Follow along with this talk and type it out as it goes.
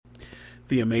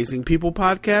The Amazing People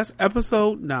Podcast,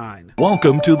 Episode 9.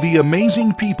 Welcome to the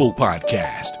Amazing People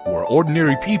Podcast, where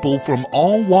ordinary people from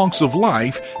all walks of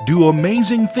life do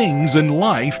amazing things in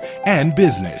life and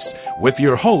business, with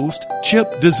your host,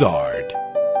 Chip Dizard.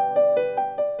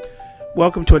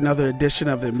 Welcome to another edition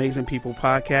of the Amazing People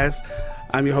Podcast.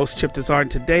 I'm your host, Chip Dizard,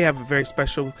 and today I have a very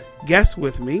special guest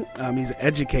with me. He's an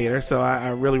educator, so I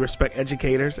really respect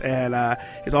educators, and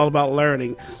it's all about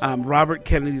learning. Robert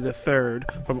Kennedy III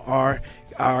from our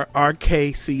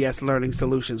RKCS Learning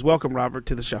Solutions. Welcome, Robert,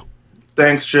 to the show.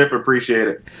 Thanks, Chip. Appreciate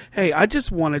it. Hey, I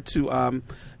just wanted to,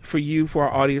 for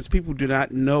our audience, people who do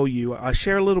not know you,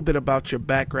 share a little bit about your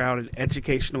background and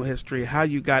educational history, how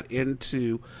you got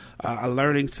into a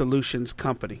learning solutions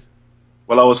company.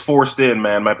 Well, I was forced in,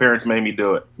 man. My parents made me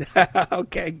do it.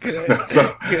 Okay, good.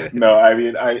 Good. No, I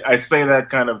mean, I say that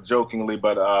kind of jokingly,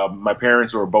 but my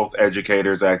parents were both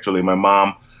educators, actually. My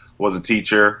mom was a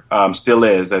teacher, still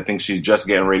is. I think she's just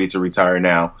getting ready to retire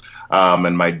now.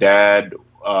 And my dad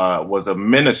was a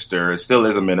minister, still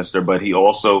is a minister, but he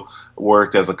also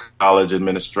worked as a college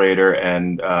administrator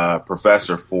and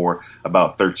professor for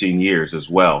about 13 years as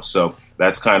well. So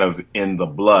that's kind of in the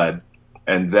blood.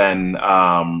 And then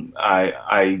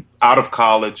I out of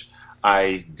college,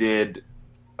 I did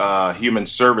human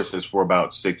services for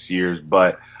about 6 years,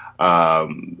 but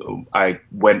I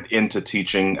went into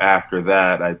teaching after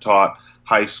that. I taught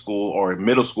high school or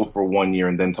middle school for 1 year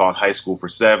and then taught high school for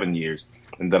 7 years.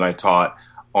 And then I taught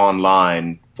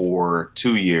online for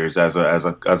 2 years as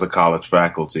a college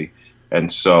faculty.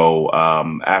 And so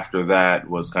after that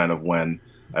was kind of when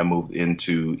I moved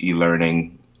into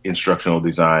e-learning, instructional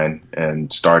design,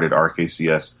 and started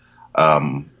RKCS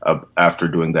after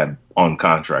doing that on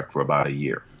contract for about a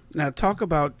year. Now, talk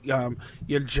about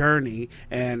your journey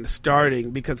and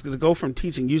starting, because to go from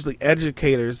teaching, usually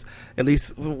educators, at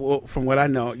least from what I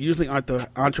know, usually aren't the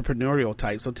entrepreneurial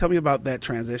type. So tell me about that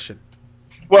transition.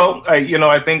 Well,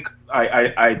 I think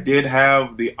I did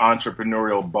have the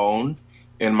entrepreneurial bone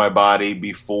in my body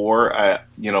before.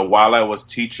 While I was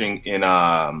teaching in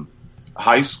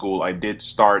high school, I did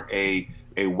start a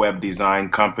web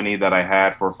design company that I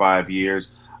had for 5 years.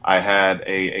 I had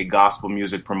a gospel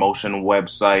music promotion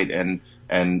website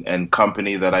and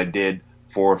company that I did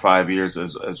 4 or 5 years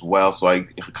as well. So I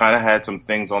kind of had some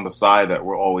things on the side that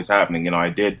were always happening.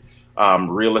 I did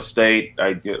real estate.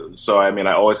 I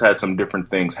always had some different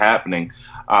things happening.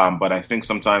 But I think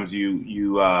sometimes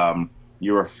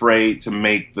you're afraid to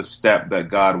make the step that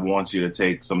God wants you to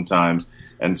take sometimes.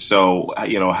 And so,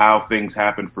 how things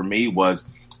happened for me was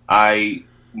I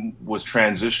was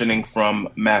transitioning from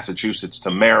Massachusetts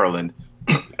to Maryland.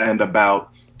 And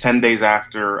about 10 days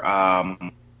after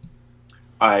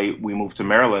we moved to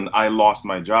Maryland, I lost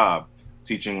my job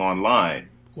teaching online.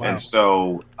 Wow. And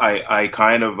so I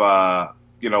kind of,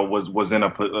 was in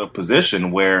a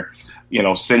position where,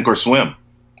 sink or swim.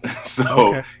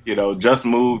 So, okay. Just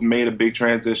moved, made a big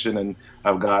transition, and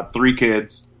I've got 3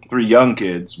 young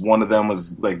kids. One of them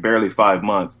was like barely 5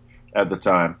 months at the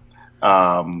time.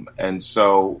 And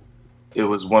so it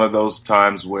was one of those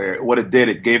times where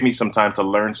it gave me some time to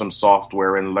learn some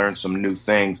software and learn some new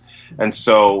things. And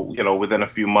so, within a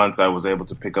few months, I was able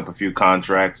to pick up a few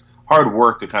contracts. Hard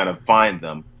work to kind of find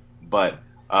them. But,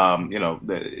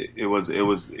 it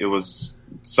was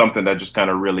something that just kind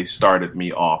of really started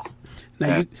me off.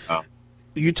 Now,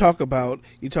 you talk about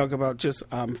just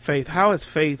faith. How has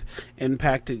faith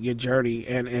impacted your journey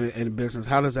and business?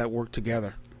 How does that work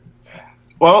together?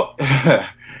 Well,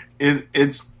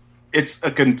 it's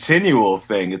a continual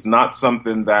thing. It's not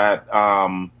something that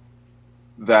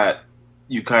that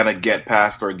you kind of get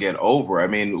past or get over. I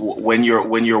mean, when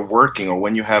you're working or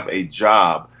when you have a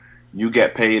job, you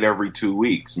get paid every 2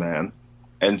 weeks, man.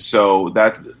 And so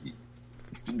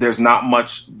there's not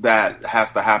much that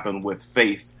has to happen with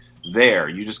faith there.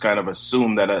 You just kind of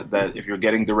assume that if you're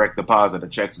getting direct deposit, a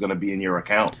check's going to be in your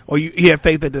account. Or you have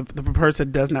faith that the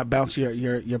person does not bounce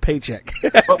your paycheck.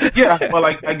 Well,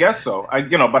 I guess so.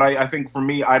 But I think for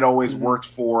me, I'd always worked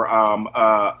for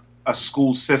a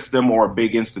school system or a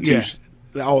big institution. Yeah,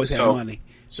 they always have money.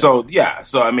 So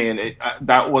I mean,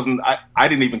 that wasn't. I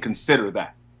didn't even consider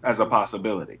that as a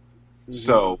possibility. Mm-hmm.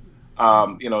 So.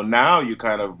 Now you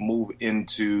kind of move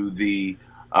into the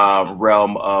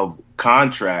realm of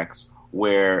contracts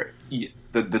where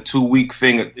the 2 week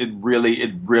thing, it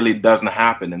really doesn't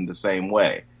happen in the same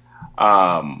way.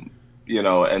 And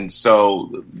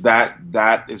so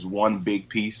that is one big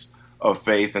piece of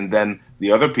faith. And then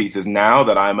the other piece is now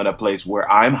that I'm in a place where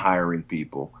I'm hiring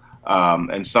people.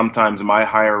 And sometimes my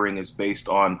hiring is based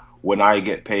on when I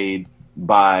get paid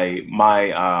by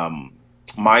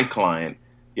my client.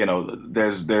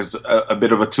 there's a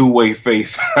bit of a two-way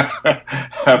faith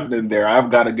happening there. I've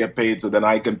got to get paid so then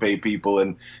I can pay people,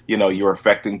 and you're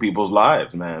affecting people's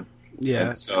lives, man. Yeah.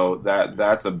 And so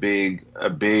that's a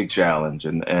big challenge,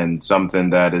 and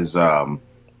something that is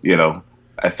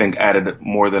I think added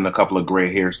more than a couple of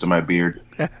gray hairs to my beard,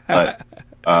 but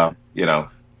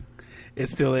it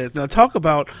still is. Now talk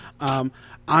about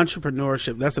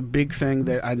entrepreneurship. That's a big thing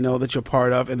that I know that you're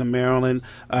part of in the Maryland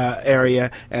area,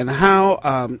 and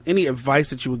how any advice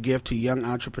that you would give to young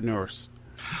entrepreneurs.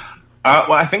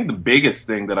 Well, I think the biggest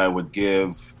thing that I would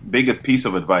give, biggest piece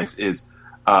of advice is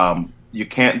you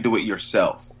can't do it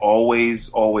yourself. Always,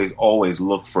 always, always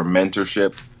look for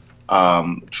mentorship.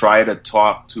 Try to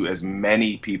talk to as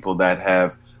many people that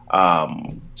have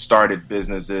started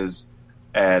businesses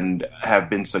and have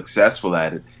been successful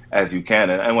at it as you can.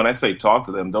 And when I say talk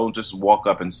to them, don't just walk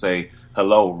up and say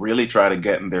hello. Really try to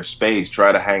get in their space.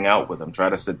 Try to hang out with them. Try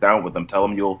to sit down with them. Tell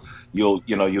them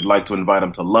you'd like to invite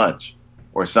them to lunch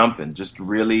or something. Just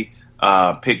really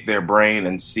pick their brain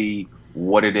and see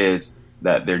what it is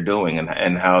that they're doing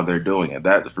and how they're doing it.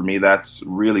 That, for me, that's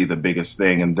really the biggest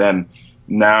thing. And then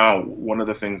now, one of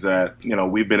the things that,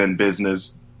 we've been in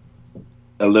business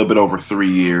a little bit over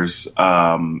 3 years.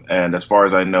 And as far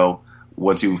as I know,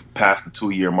 once you've passed the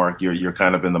 2-year mark, you're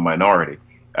kind of in the minority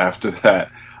after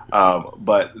that.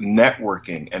 But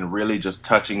networking and really just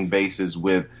touching bases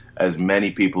with as many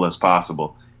people as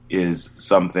possible is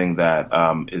something that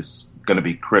is going to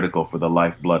be critical for the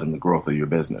lifeblood and the growth of your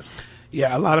business.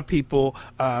 Yeah, a lot of people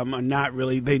are not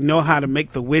really, they know how to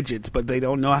make the widgets, but they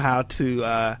don't know how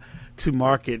to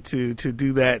market, to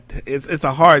do that. It's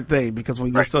a hard thing because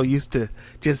when you're so used to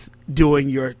just doing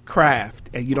your craft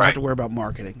and you don't have to worry about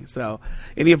marketing. So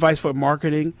any advice for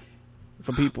marketing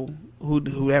for people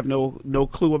who have no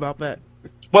clue about that?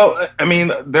 Well, I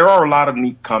mean, there are a lot of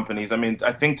neat companies. I mean,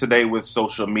 I think today with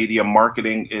social media,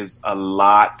 marketing is a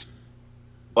lot,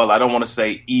 well, I don't want to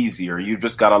say easier. You've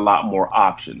just got a lot more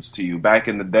options to you. Back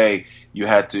in the day, you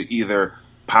had to either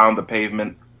pound the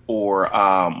pavement or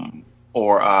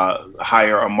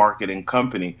hire a marketing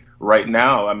company. Right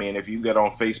now, I mean, if you get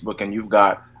on Facebook and you've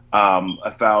got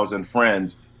 1,000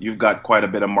 friends, you've got quite a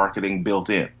bit of marketing built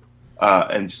in.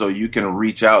 And so you can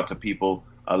reach out to people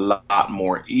a lot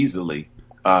more easily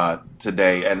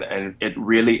today. And it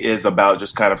really is about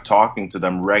just kind of talking to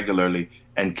them regularly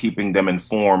and keeping them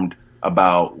informed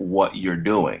about what you're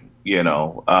doing,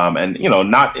 and,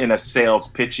 not in a sales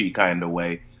pitchy kind of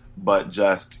way, but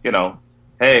just,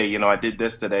 hey, I did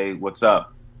this today. What's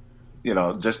up?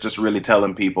 Just really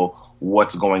telling people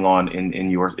what's going on in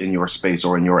your space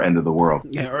or in your end of the world.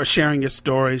 Yeah, or sharing your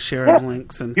stories, sharing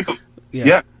links, and people,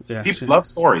 people love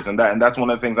stories, and that's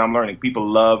one of the things I'm learning. People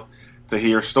love to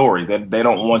hear stories. They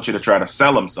don't want you to try to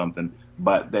sell them something,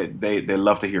 but they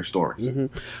love to hear stories.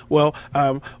 Mm-hmm. Well,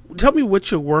 tell me what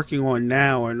you're working on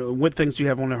now, and what things you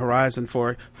have on the horizon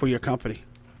for your company.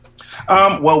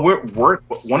 Well, we're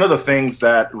one of the things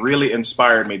that really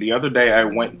inspired me. The other day, I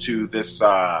went to this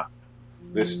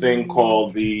thing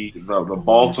called the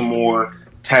Baltimore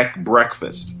Tech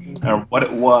Breakfast, and what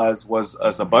it was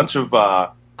a bunch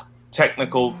of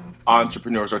technical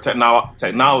entrepreneurs or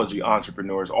technology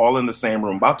entrepreneurs all in the same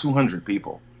room, about 200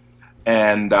 people,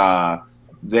 and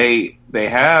they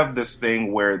have this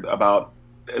thing where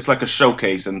it's like a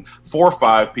showcase, and 4 or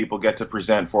 5 people get to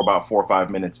present for about 4 or 5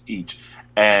 minutes each.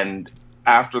 And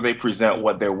after they present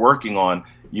what they're working on,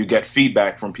 you get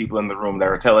feedback from people in the room that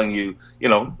are telling you,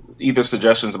 either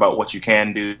suggestions about what you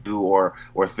can do or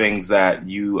things that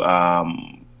you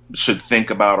should think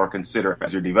about or consider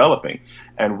as you're developing.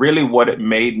 And really what it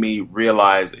made me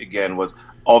realize, again, was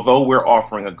although we're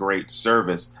offering a great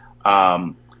service,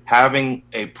 having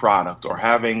a product or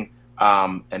having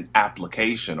an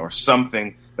application or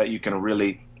something that you can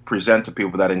really present to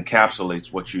people that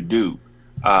encapsulates what you do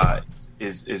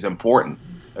is important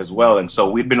as well. And so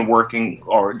we've been working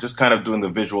or just kind of doing the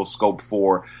visual scope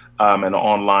for an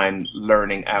online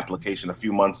learning application a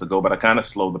few months ago, but I kind of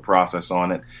slowed the process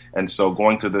on it. And so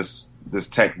going to this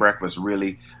tech breakfast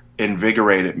really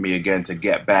invigorated me again to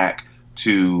get back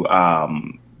to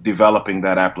developing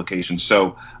that application.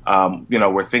 So,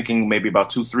 we're thinking maybe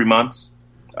about 2-3 months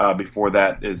before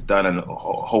that is done. And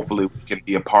hopefully we can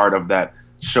be a part of that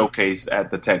showcase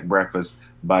at the tech breakfast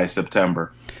by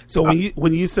September. So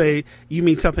when you say, you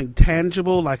mean something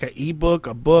tangible, like an ebook,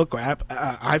 a book, or app,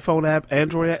 iPhone app,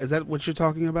 Android app? Is that what you're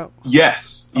talking about?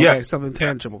 Yes. Okay, yes. Something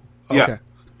tangible. Yes. Okay.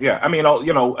 Yeah. I mean,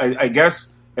 I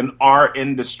guess in our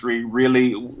industry,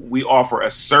 really, we offer a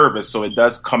service, so it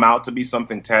does come out to be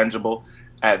something tangible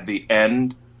at the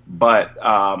end. But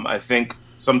I think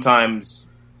sometimes,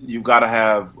 you've got to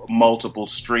have multiple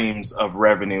streams of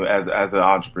revenue as an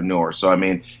entrepreneur. So, I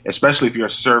mean, especially if you're a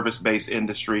service-based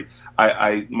industry,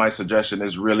 my suggestion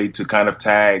is really to kind of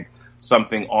tag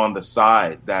something on the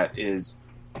side that is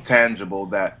tangible,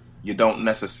 that you don't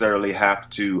necessarily have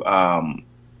to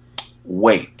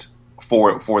wait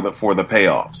for the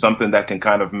payoff. Something that can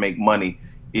kind of make money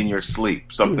in your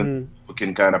sleep. Something people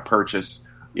can kind of purchase,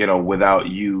 without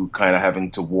you kind of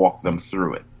having to walk them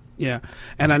through it. Yeah.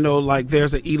 And I know, like,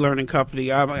 there's an e-learning company.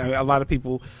 A lot of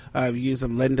people use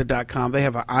them, lynda.com. They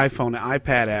have an iPhone and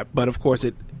iPad app, but of course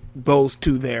it goes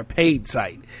to their paid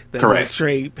site, their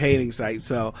trade paying site.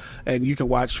 So, and you can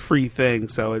watch free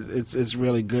things. So it's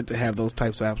really good to have those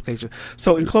types of applications.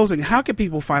 So in closing, how can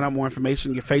people find out more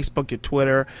information? Your Facebook, your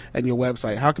Twitter, and your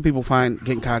website. How can people get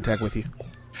in contact with you?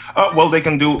 Well, they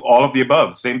can do all of the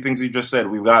above. Same things you just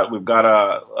said. We've got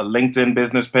a LinkedIn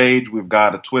business page. We've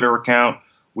got a Twitter account.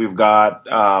 We've got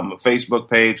a Facebook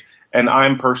page. And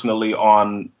I'm personally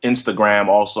on Instagram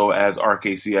also as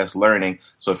RKCS Learning.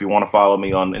 So if you want to follow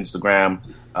me on Instagram,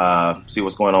 see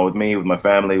what's going on with me, with my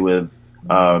family, with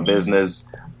business,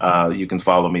 you can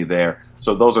follow me there.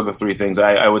 So those are the three things.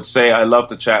 I would say I love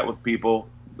to chat with people.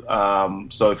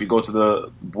 So if you go to the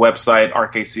website,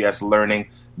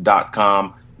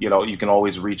 rkcslearning.com, you can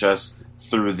always reach us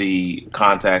through the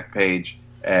contact page.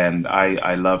 And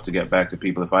I love to get back to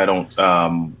people. If I don't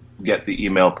get the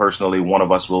email personally, one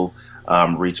of us will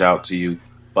reach out to you.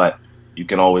 But you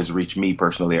can always reach me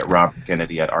personally at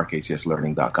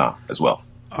robertkennedy@rkcslearning.com as well.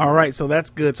 All right, so that's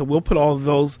good. So we'll put all of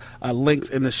those links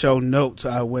in the show notes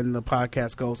when the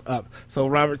podcast goes up. So,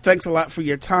 Robert, thanks a lot for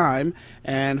your time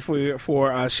and for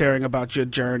sharing about your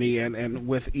journey and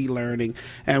with e-learning.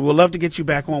 And we'll love to get you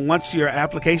back on once your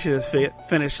application is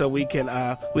finished, so we can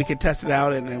test it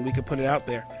out and we can put it out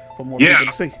there for more people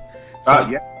to see.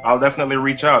 So, I'll definitely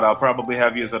reach out. I'll probably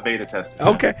have you as a beta tester.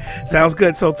 Okay, sounds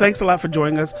good. So thanks a lot for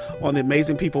joining us on the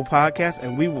Amazing People podcast,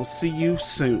 and we will see you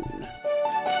soon.